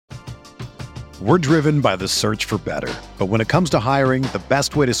We're driven by the search for better. But when it comes to hiring, the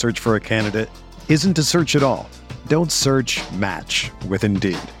best way to search for a candidate isn't to search at all. Don't search, match with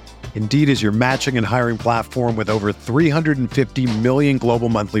Indeed. Indeed is your matching and hiring platform with over 350 million global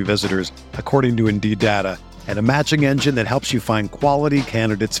monthly visitors, according to Indeed data, and a matching engine that helps you find quality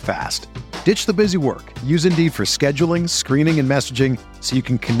candidates fast. Ditch the busy work. Use Indeed for scheduling, screening, and messaging so you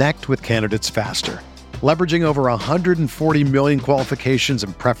can connect with candidates faster. Leveraging over 140 million qualifications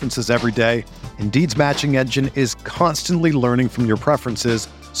and preferences every day, Indeed's matching engine is constantly learning from your preferences,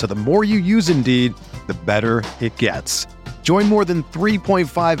 so the more you use Indeed, the better it gets. Join more than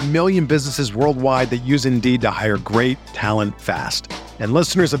 3.5 million businesses worldwide that use Indeed to hire great talent fast. And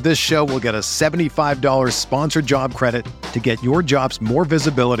listeners of this show will get a $75 sponsored job credit to get your jobs more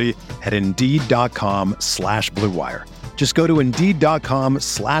visibility at Indeed.com/Blue Wire. Just go to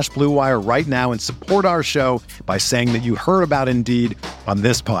Indeed.com/Blue Wire right now and support our show by saying that you heard about Indeed on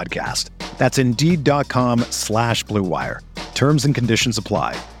this podcast. That's Indeed.com/Blue Wire. Terms and conditions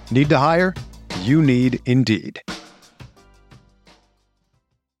apply. Need to hire? You need Indeed.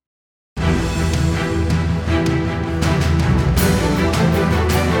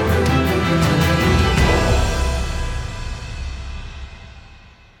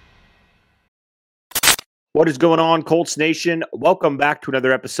 What is going on, Colts Nation? Welcome back to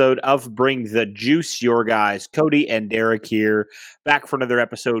another episode of Bring the Juice. Your guys, Cody and Derek here, back for another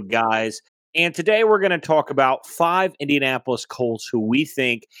episode, guys. And today we're going to talk about 5 Indianapolis Colts who we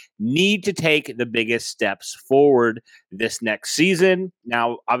think need to take the biggest steps forward this next season.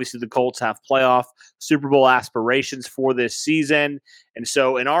 Now, obviously, the Colts have playoff Super Bowl aspirations for this season. And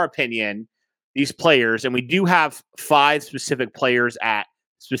so, in our opinion, these players, and we do have 5 specific players at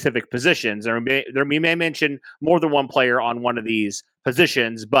specific positions. We may mention more than one player on one of these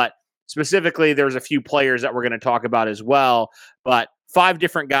positions, but specifically there's a few players that we're going to talk about as well. But 5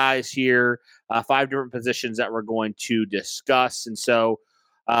 different guys here, 5 different positions that we're going to discuss. And so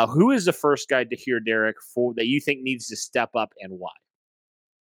who is the first guy to hear, Derek, that you think needs to step up and why?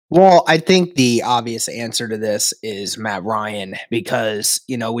 Well, I think the obvious answer to this is Matt Ryan, because,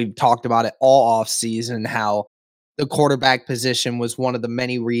 we've talked about it all off season, how the quarterback position was one of the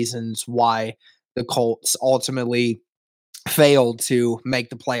many reasons why the Colts ultimately failed to make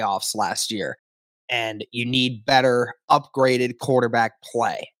the playoffs last year. And you need better upgraded quarterback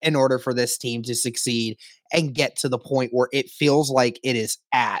play in order for this team to succeed and get to the point where it feels like it is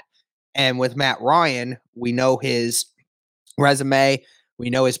at. And with Matt Ryan, we know his resume,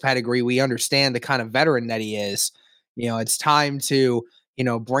 we know his pedigree, we understand the kind of veteran that he is. It's time to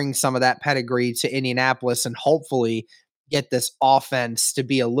bring some of that pedigree to Indianapolis and hopefully get this offense to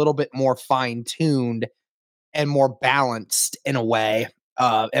be a little bit more fine-tuned and more balanced in a way,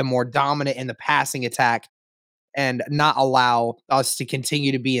 and more dominant in the passing attack, and not allow us to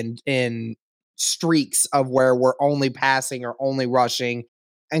continue to be in streaks of where we're only passing or only rushing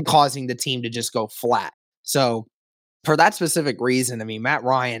and causing the team to just go flat. So for that specific reason, Matt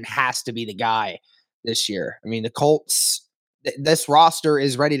Ryan has to be the guy this year. The Colts, this roster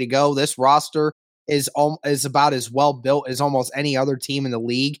is ready to go. This roster is about as well built as almost any other team in the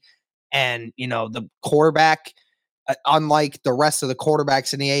league. And, the quarterback, unlike the rest of the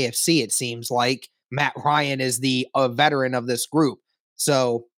quarterbacks in the AFC, it seems like Matt Ryan is the veteran of this group.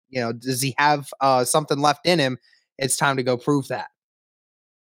 So, does he have something left in him? It's time to go prove that.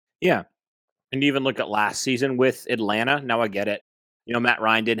 Yeah. And even look at last season with Atlanta. Now I get it. Matt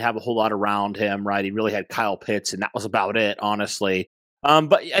Ryan didn't have a whole lot around him, right? He really had Kyle Pitts, and that was about it, honestly.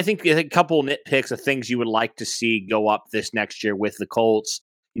 But I think a couple nitpicks of things you would like to see go up this next year with the Colts.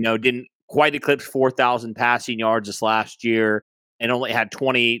 Didn't quite eclipse 4,000 passing yards this last year and only had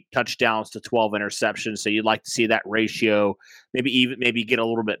 20 touchdowns to 12 interceptions. So you'd like to see that ratio maybe get a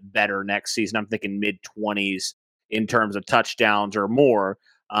little bit better next season. I'm thinking mid-20s in terms of touchdowns or more.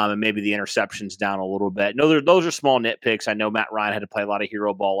 And maybe the interceptions down a little bit. No, those are small nitpicks. I know Matt Ryan had to play a lot of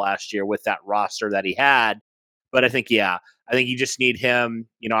hero ball last year with that roster that he had. But I think you just need him,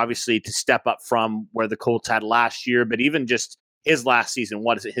 obviously to step up from where the Colts had last year. But even just his last season,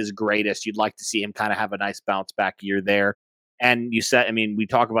 what is it, his greatest? You'd like to see him kind of have a nice bounce back year there. And you said, we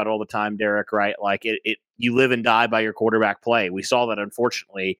talk about it all the time, Derek, right? Like you live and die by your quarterback play. We saw that,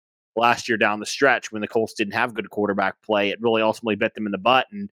 unfortunately, last year down the stretch when the Colts didn't have good quarterback play. It really ultimately bit them in the butt,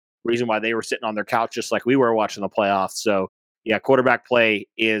 and the reason why they were sitting on their couch just like we were watching the playoffs. So, yeah, quarterback play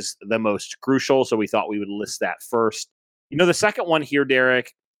is the most crucial, so we thought we would list that first. The second one here,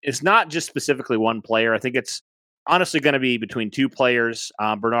 Derek, is not just specifically one player. I think it's honestly going to be between 2 players,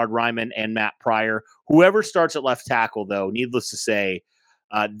 Bernhard Raimann and Matt Pryor. Whoever starts at left tackle, though, needless to say,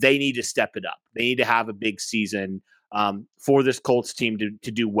 they need to step it up. They need to have a big season for this Colts team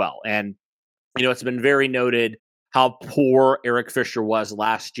to do well. And It's been very noted how poor Eric Fisher was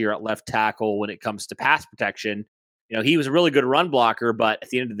last year at left tackle when it comes to pass protection. He was a really good run blocker, but at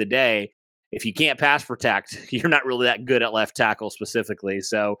the end of the day, if you can't pass protect, you're not really that good at left tackle specifically.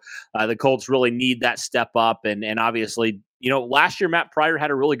 So the Colts really need that step up. And obviously, last year, Matt Pryor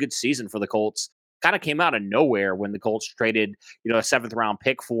had a really good season for the Colts. Kind of came out of nowhere when the Colts traded, a 7th round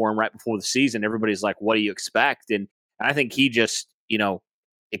pick for him right before the season. Everybody's like, what do you expect? And I think he just,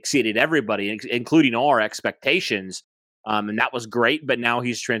 exceeded everybody, including our expectations. And that was great. But now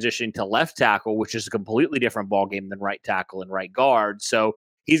he's transitioning to left tackle, which is a completely different ballgame than right tackle and right guard. So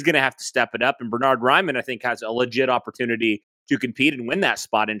he's going to have to step it up. And Bernhard Raimann, I think, has a legit opportunity to compete and win that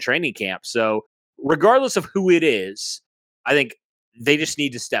spot in training camp. So regardless of who it is, I think they just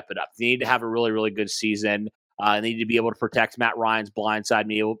need to step it up. They need to have a really, really good season. They need to be able to protect Matt Ryan's blind side,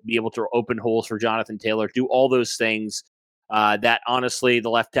 be able to open holes for Jonathan Taylor, do all those things that honestly the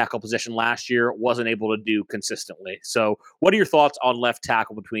left tackle position last year wasn't able to do consistently. So what are your thoughts on left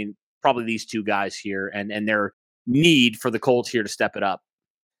tackle between probably these two guys here and their need for the Colts here to step it up?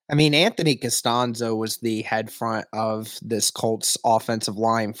 I mean, Anthony Costanzo was the head front of this Colts offensive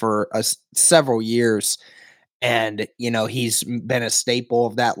line for several years. And, he's been a staple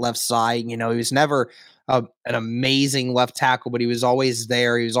of that left side. He was never an amazing left tackle, but he was always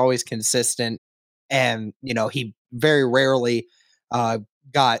there. He was always consistent. And, he very rarely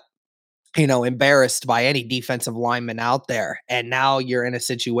got, embarrassed by any defensive lineman out there. And now you're in a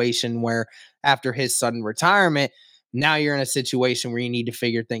situation where after his sudden retirement, now you're in a situation where you need to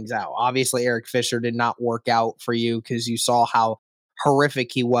figure things out. Obviously, Eric Fisher did not work out for you because you saw how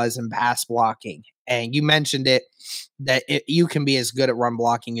horrific he was in pass blocking. And you mentioned that you can be as good at run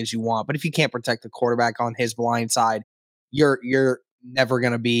blocking as you want, but if you can't protect the quarterback on his blind side, you're never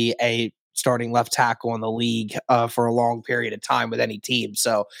going to be a starting left tackle in the league for a long period of time with any team.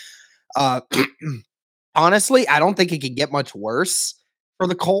 So honestly, I don't think it could get much worse for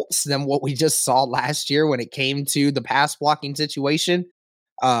the Colts than what we just saw last year when it came to the pass blocking situation.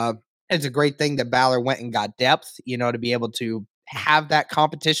 It's a great thing that Ballard went and got depth, to be able to have that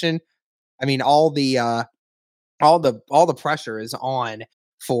competition. I mean, all the pressure is on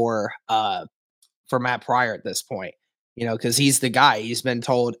for Matt Pryor at this point, because he's the guy. He's been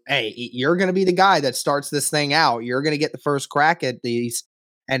told, hey, you're going to be the guy that starts this thing out. You're going to get the first crack at these.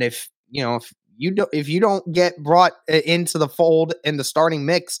 And if you don't get brought into the fold in the starting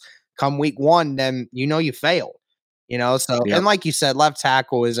mix come week 1, then you failed. So Yep. And like you said, left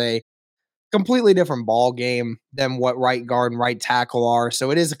tackle is a completely different ball game than what right guard and right tackle are.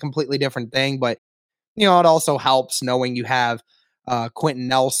 So it is a completely different thing, but it also helps knowing you have Quentin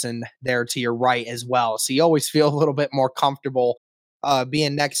Nelson there to your right as well. So you always feel a little bit more comfortable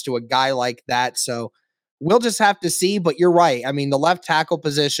being next to a guy like that. So we'll just have to see, but you're right. I mean, the left tackle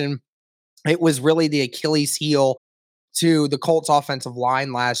position, it was really the Achilles heel to the Colts offensive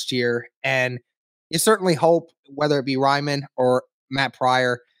line last year. And you certainly hope, whether it be Raimann or Matt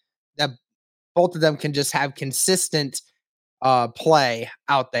Pryor, that both of them can just have consistent play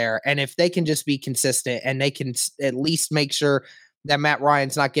out there. And if they can just be consistent and they can at least make sure that Matt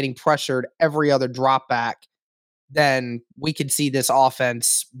Ryan's not getting pressured every other drop back, then we could see this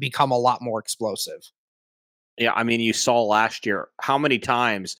offense become a lot more explosive. Yeah, I mean, you saw last year, how many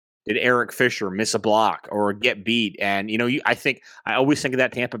times did Eric Fisher miss a block or get beat? And, I always think of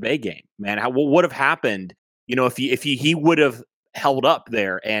that Tampa Bay game, man. What would have happened, if he would have held up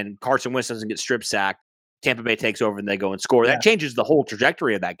there and Carson Wentz doesn't get strip sacked, Tampa Bay takes over and they go and score. Yeah. That changes the whole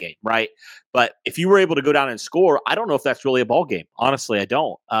trajectory of that game, right? But if you were able to go down and score, I don't know if that's really a ball game. Honestly, I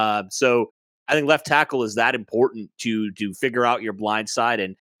don't. So I think left tackle is that important to figure out your blind side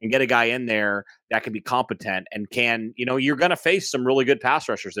and get a guy in there that can be competent and can, you're going to face some really good pass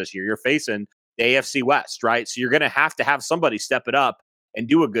rushers this year. You're facing the AFC West, right? So you're going to have somebody step it up and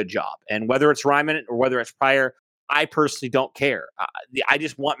do a good job. And whether it's Raimann or whether it's Pryor, I personally don't care. I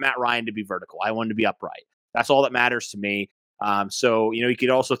just want Matt Ryan to be vertical. I want him to be upright. That's all that matters to me. So, you could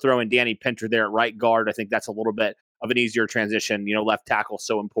also throw in Danny Pinter there at right guard. I think that's a little bit of an easier transition. Left tackle is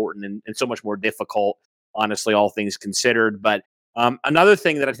so important and so much more difficult, honestly, all things considered. But another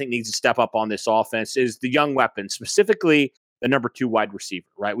thing that I think needs to step up on this offense is the young weapons, specifically the number 2 wide receiver,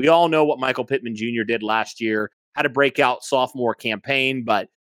 right? We all know what Michael Pittman Jr. did last year, had a breakout sophomore campaign, but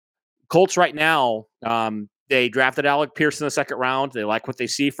Colts right now, they drafted Alec Pierce in the 2nd round. They like what they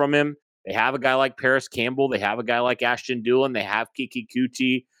see from him. They have a guy like Paris Campbell. They have a guy like Ashton Dulin. They have Kiki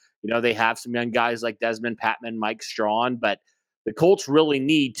Kuti. They have some young guys like Desmond Patman, Mike Strawn. But the Colts really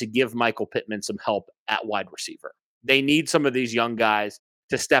need to give Michael Pittman some help at wide receiver. They need some of these young guys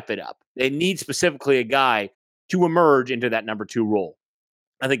to step it up. They need specifically a guy to emerge into that number 2 role.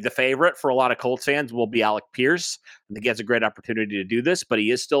 I think the favorite for a lot of Colts fans will be Alec Pierce. I think he has a great opportunity to do this, but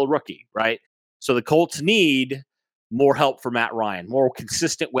he is still a rookie, right? So the Colts need more help for Matt Ryan, more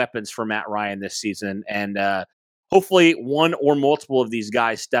consistent weapons for Matt Ryan this season. And hopefully one or multiple of these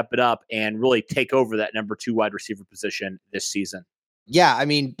guys step it up and really take over that number 2 wide receiver position this season. Yeah, I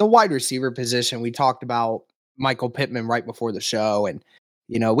mean, the wide receiver position, we talked about Michael Pittman right before the show. And,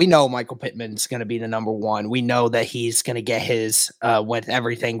 we know Michael Pittman's going to be the number 1. We know that he's going to get his with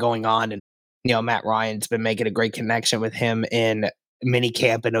everything going on. And, Matt Ryan's been making a great connection with him in mini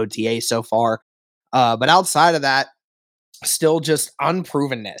camp and OTA so far. But outside of that, still just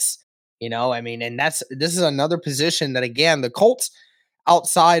unprovenness, and this is another position that, again, the Colts,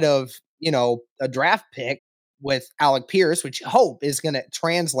 outside of, a draft pick with Alec Pierce, which you hope is going to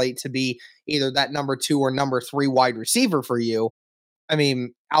translate to be either that number 2 or number 3 wide receiver for you. I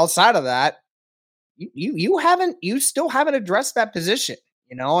mean, outside of that, you still haven't addressed that position,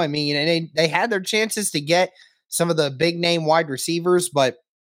 and they had their chances to get some of the big name wide receivers, but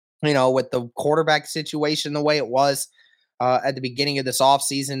with the quarterback situation the way it was at the beginning of this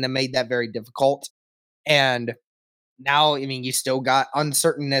offseason, that made that very difficult. And now, you still got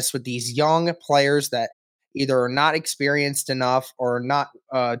uncertainness with these young players that either are not experienced enough or not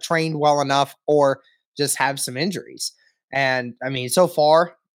trained well enough or just have some injuries. And so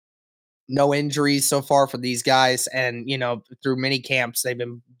far, no injuries so far for these guys. And, through mini camps, they've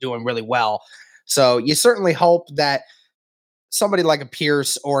been doing really well. So you certainly hope that somebody like a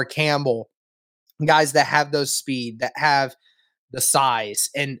Pierce or a Campbell, guys that have those speed, that have the size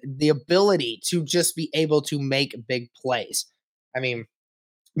and the ability to just be able to make big plays.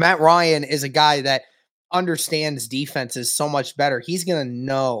 Matt Ryan is a guy that understands defenses so much better. He's going to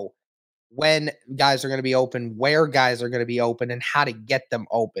know when guys are going to be open, where guys are going to be open, and how to get them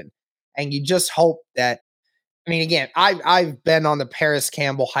open. And you just hope that, again, I've been on the Paris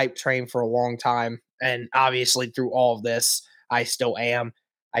Campbell hype train for a long time. And obviously through all of this, I still am.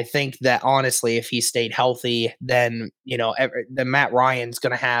 I think that honestly, if he stayed healthy, then, then Matt Ryan's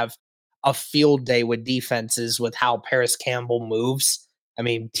going to have a field day with defenses with how Paris Campbell moves.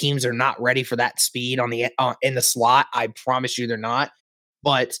 Teams are not ready for that speed on the in the slot. I promise you they're not.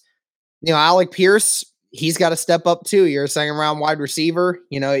 But, Alec Pierce, he's got to step up too. You're a second round wide receiver.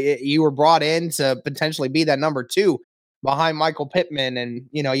 You were brought in to potentially be that number 2 behind Michael Pittman. And,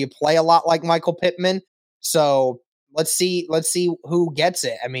 you play a lot like Michael Pittman. So let's see who gets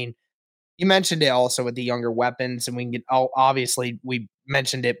it. You mentioned it also with the younger weapons, and obviously we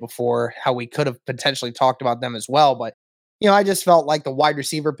mentioned it before how we could have potentially talked about them as well. But, I just felt like the wide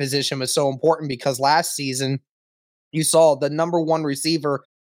receiver position was so important because last season you saw the number 1 receiver,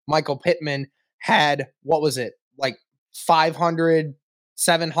 Michael Pittman, had, what was it, like 500,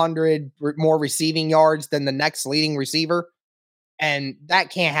 700 more receiving yards than the next leading receiver. And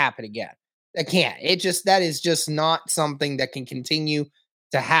that can't happen again. That can't. That is just not something that can continue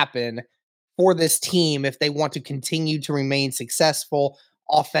to happen for this team if they want to continue to remain successful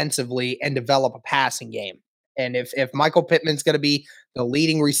offensively and develop a passing game. And if Michael Pittman's going to be the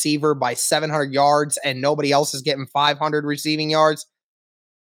leading receiver by 700 yards and nobody else is getting 500 receiving yards,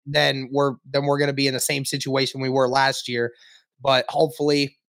 then we're going to be in the same situation we were last year. But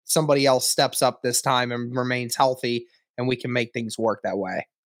hopefully somebody else steps up this time and remains healthy, and we can make things work that way.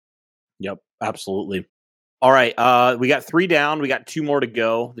 Yep, absolutely. All right, we got 3 down. We got 2 more to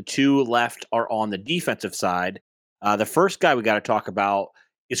go. The 2 left are on the defensive side. The first guy we got to talk about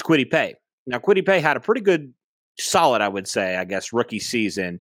is Kwity Paye. Now, Kwity Paye had a pretty good, solid, I would say, rookie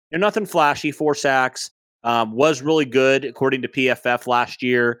season. Nothing flashy, 4 sacks. Was really good according to PFF last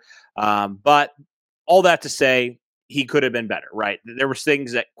year. But all that to say, he could have been better, right? There were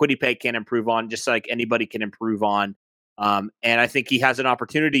things that Kwity Paye can improve on, just like anybody can improve on. And I think he has an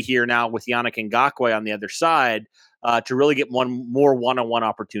opportunity here now with Yannick Ngakoue on the other side to really get more one-on-one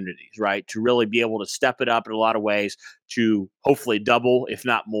opportunities, right? To really be able to step it up in a lot of ways to hopefully double, if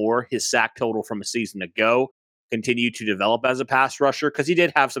not more, his sack total from a season ago, continue to develop as a pass rusher, because he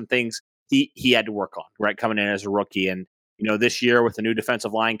did have some things he had to work on, right, coming in as a rookie. And, this year with the new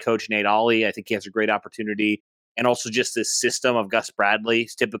defensive line coach, Nate Ollie, I think he has a great opportunity. And also just this system of Gus Bradley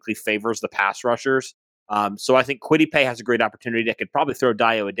typically favors the pass rushers. So I think Kwity Paye has a great opportunity. I could probably throw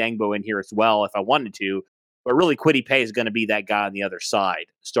Dayo Adengbo in here as well if I wanted to. But really, Kwity Paye is going to be that guy on the other side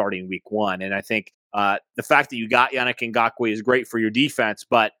starting week 1. And I think the fact that you got Yannick Ngakoue is great for your defense,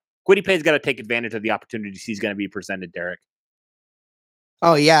 but Kwity Paye's got to take advantage of the opportunities he's going to be presented, Derek.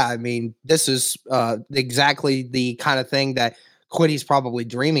 Oh, yeah. This is exactly the kind of thing that Kwitty's probably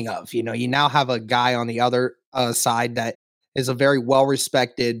dreaming of. You now have a guy on the other side that is a very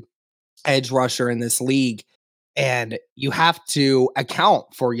well-respected edge rusher in this league. And you have to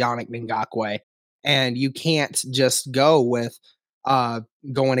account for Yannick Ngakoue. And you can't just go with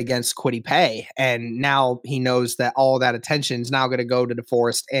going against Kwity Paye. And now he knows that all that attention is now going to go to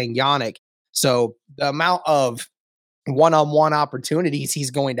DeForest and Yannick. So the amount of one-on-one opportunities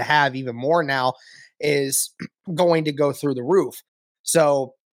he's going to have even more now is going to go through the roof.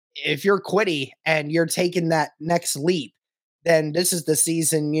 So if you're Kwity and you're taking that next leap, then this is the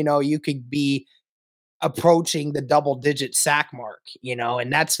season, you could be approaching the double-digit sack mark,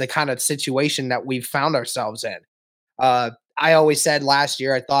 and that's the kind of situation that we've found ourselves in. I always said last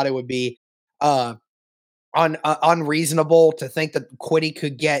year I thought it would be unreasonable to think that Kwity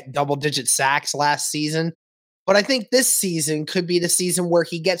could get double-digit sacks last season, but I think this season could be the season where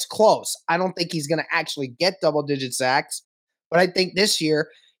he gets close. I don't think he's going to actually get double-digit sacks, but I think this year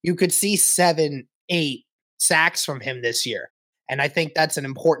you could see 7, 8 sacks from him this year. And I think that's an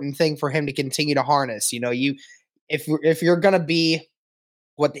important thing for him to continue to harness. If you're going to be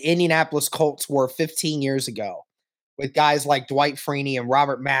what the Indianapolis Colts were 15 years ago, with guys like Dwight Freeney and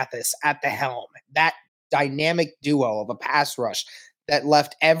Robert Mathis at the helm, that dynamic duo of a pass rush that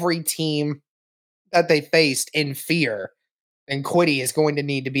left every team that they faced in fear, then Kwity is going to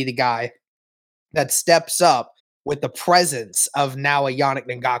need to be the guy that steps up with the presence of now a Yannick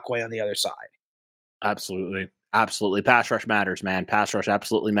Ngakoue on the other side. Absolutely. Absolutely. Pass rush matters, man. Pass rush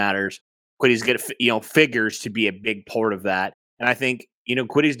absolutely matters. Kwity's figures to be a big part of that. And I think,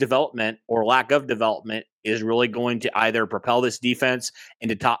 Kwity's development or lack of development is really going to either propel this defense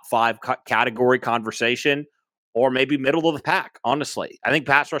into top 5 category conversation or maybe middle of the pack, honestly. I think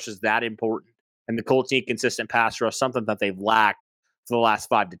pass rush is that important. And the Colts need consistent pass rush, something that they've lacked for the last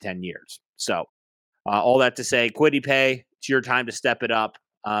 5 to 10 years. So all that to say, Kwity Paye, it's your time to step it up.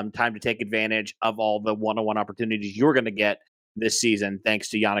 Time to take advantage of all the one-on-one opportunities you're going to get this season, thanks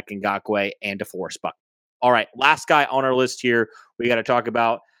to Yannick Ngakoue and DeForest Buckner. All right, last guy on our list here we got to talk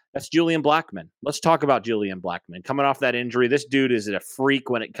about, that's Julian Blackmon. Let's talk about Julian Blackmon. Coming off that injury, this dude is a freak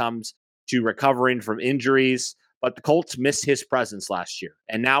when it comes to recovering from injuries, but the Colts missed his presence last year.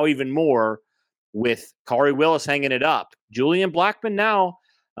 And now even more with Khari Willis hanging it up. Julian Blackmon now,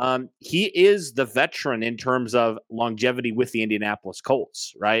 he is the veteran in terms of longevity with the Indianapolis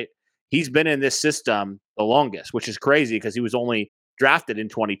Colts, right? He's been in this system the longest, which is crazy because he was only drafted in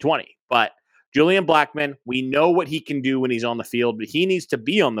 2020. But Julian Blackmon, we know what he can do when he's on the field, but he needs to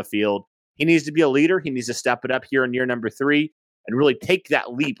be on the field. He needs to be a leader. He needs to step it up here in year number 3 and really take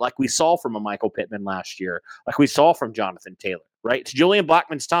that leap like we saw from a Michael Pittman last year, like we saw from Jonathan Taylor, right? It's Julian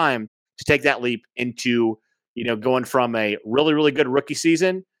Blackmon's time to take that leap into, going from a really, really good rookie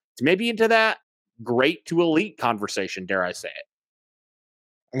season to maybe into that great to elite conversation, dare I say it.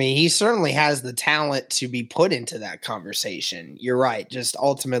 I mean, he certainly has the talent to be put into that conversation. You're right. Just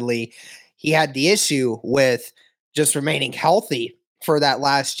ultimately, he had the issue with just remaining healthy for that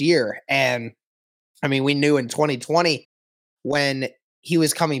last year. And I mean, we knew in 2020 when he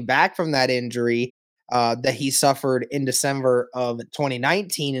was coming back from that injury that he suffered in December of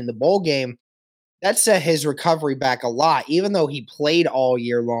 2019 in the bowl game, that set his recovery back a lot. Even though he played all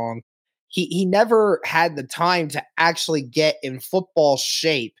year long, he never had the time to actually get in football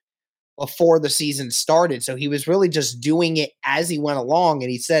shape before the season started. So he was really just doing it as he went along. And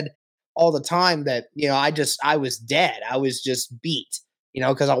he said all the time that, I was dead. I was just beat,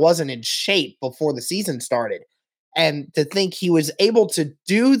 because I wasn't in shape before the season started. And to think he was able to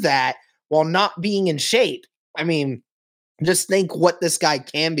do that while not being in shape, I mean, just think what this guy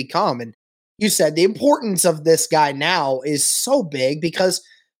can become. And you said the importance of this guy now is so big because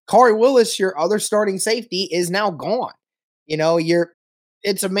Khari Willis, your other starting safety, is now gone.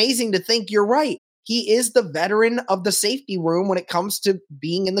 It's amazing to think you're right. He is the veteran of the safety room when it comes to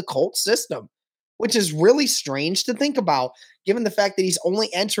being in the Colts system, which is really strange to think about, given the fact that he's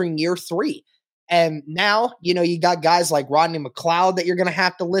only entering year 3. And now, you got guys like Rodney McLeod that you're going to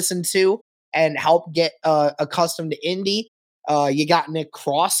have to listen to and help get accustomed to Indy. You got Nick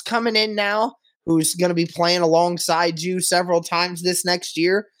Cross coming in now, who's going to be playing alongside you several times this next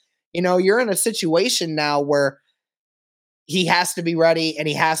year. You're in a situation now where he has to be ready and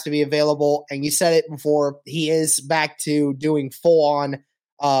he has to be available. And you said it before, he is back to doing full-on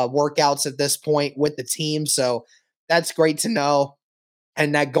workouts at this point with the team. So that's great to know.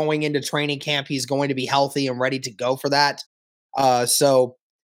 And that going into training camp, he's going to be healthy and ready to go for that. So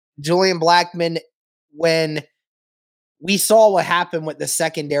Julian Blackmon, when we saw what happened with the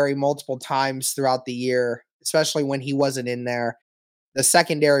secondary multiple times throughout the year, especially when he wasn't in there, the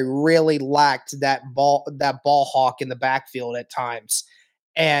secondary really lacked that ball hawk in the backfield at times.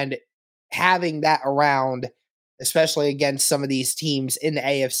 And having that around, especially against some of these teams in the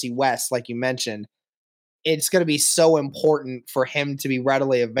AFC West, like you mentioned, it's going to be so important for him to be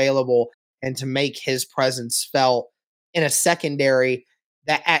readily available and to make his presence felt in a secondary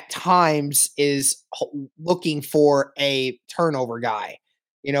that at times is looking for a turnover guy.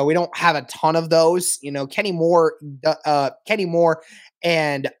 We don't have a ton of those. Kenny Moore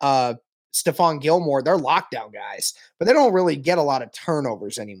and Stephon Gilmore, they're lockdown guys, but they don't really get a lot of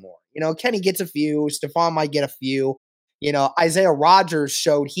turnovers anymore. Kenny gets a few, Stephon might get a few. Isaiah Rodgers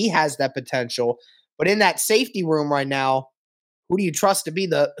showed he has that potential, but in that safety room right now, who do you trust to be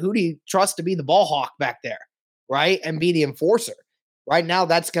the ball hawk back there, right? And be the enforcer. Right now,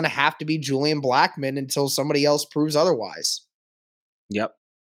 that's going to have to be Julian Blackmon until somebody else proves otherwise. Yep.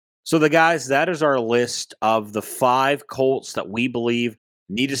 So the guys, that is our list of the 5 Colts that we believe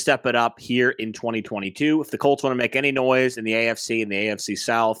need to step it up here in 2022. If the Colts want to make any noise in the AFC and the AFC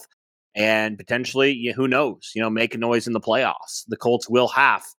South, and potentially, who knows, make a noise in the playoffs, the Colts will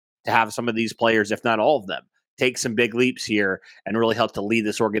have to have some of these players, if not all of them, take some big leaps here and really help to lead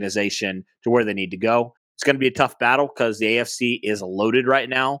this organization to where they need to go. It's going to be a tough battle because the AFC is loaded right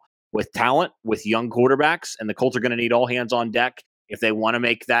now with talent, with young quarterbacks, and the Colts are going to need all hands on deck if they want to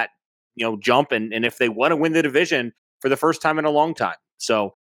make that jump and if they want to win the division for the first time in a long time.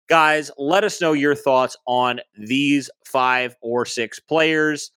 So, guys, let us know your thoughts on these 5 or 6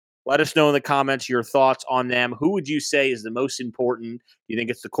 players. Let us know in the comments your thoughts on them. Who would you say is the most important? Do you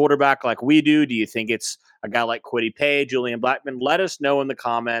think it's the quarterback like we do? Do you think it's a guy like Kwity Paye, Julian Blackmon? Let us know in the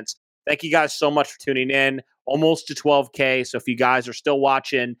comments. Thank you guys so much for tuning in. Almost to 12K. So if you guys are still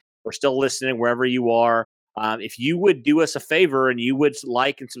watching or still listening wherever you are, if you would do us a favor and you would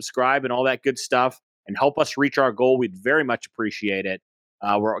like and subscribe and all that good stuff and help us reach our goal, we'd very much appreciate it.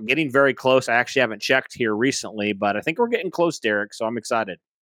 We're getting very close. I actually haven't checked here recently, but I think we're getting close, Derek. So I'm excited.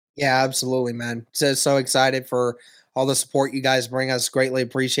 Yeah, absolutely, man. So excited for all the support you guys bring us. Greatly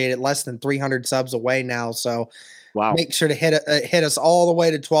appreciate it. Less than 300 subs away now. So wow. Make sure to hit us all the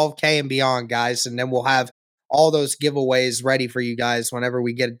way to 12K and beyond, guys. And then we'll have all those giveaways ready for you guys whenever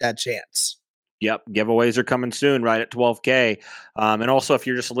we get that chance. Yep. Giveaways are coming soon, right at 12K. And also, if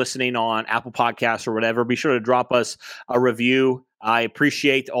you're just listening on Apple Podcasts or whatever, be sure to drop us a review. I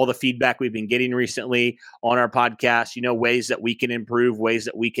appreciate all the feedback we've been getting recently on our podcast, ways that we can improve, ways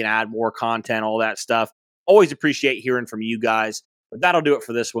that we can add more content, all that stuff. Always appreciate hearing from you guys. But that'll do it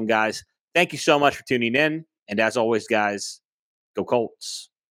for this one, guys. Thank you so much for tuning in. And as always, guys, go Colts.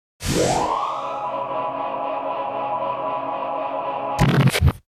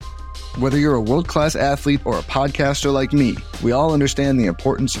 Whether you're a world-class athlete or a podcaster like me, we all understand the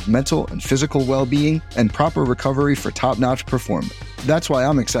importance of mental and physical well-being and proper recovery for top-notch performance. That's why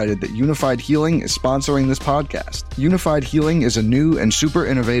I'm excited that Unified Healing is sponsoring this podcast. Unified Healing is a new and super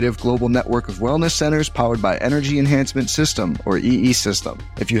innovative global network of wellness centers powered by Energy Enhancement System, or EE System.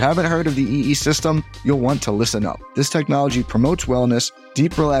 If you haven't heard of the EE System, you'll want to listen up. This technology promotes wellness,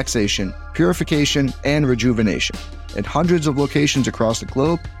 deep relaxation, purification, and rejuvenation. At hundreds of locations across the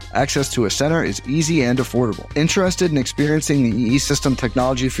globe, access to a center is easy and affordable. Interested in experiencing the EE System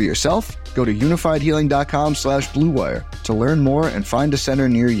technology for yourself? Go to unifiedhealing.com/bluewire to learn more and find a center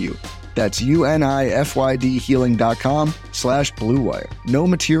near you. That's unifydhealing.com/bluewire. No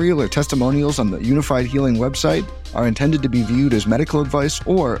material or testimonials on the Unified Healing website are intended to be viewed as medical advice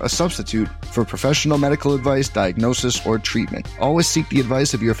or a substitute for professional medical advice, diagnosis, or treatment. Always seek the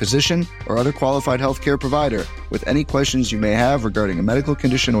advice of your physician or other qualified healthcare provider with any questions you may have regarding a medical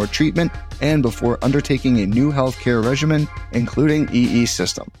condition or treatment and before undertaking a new healthcare regimen, including EE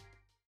System.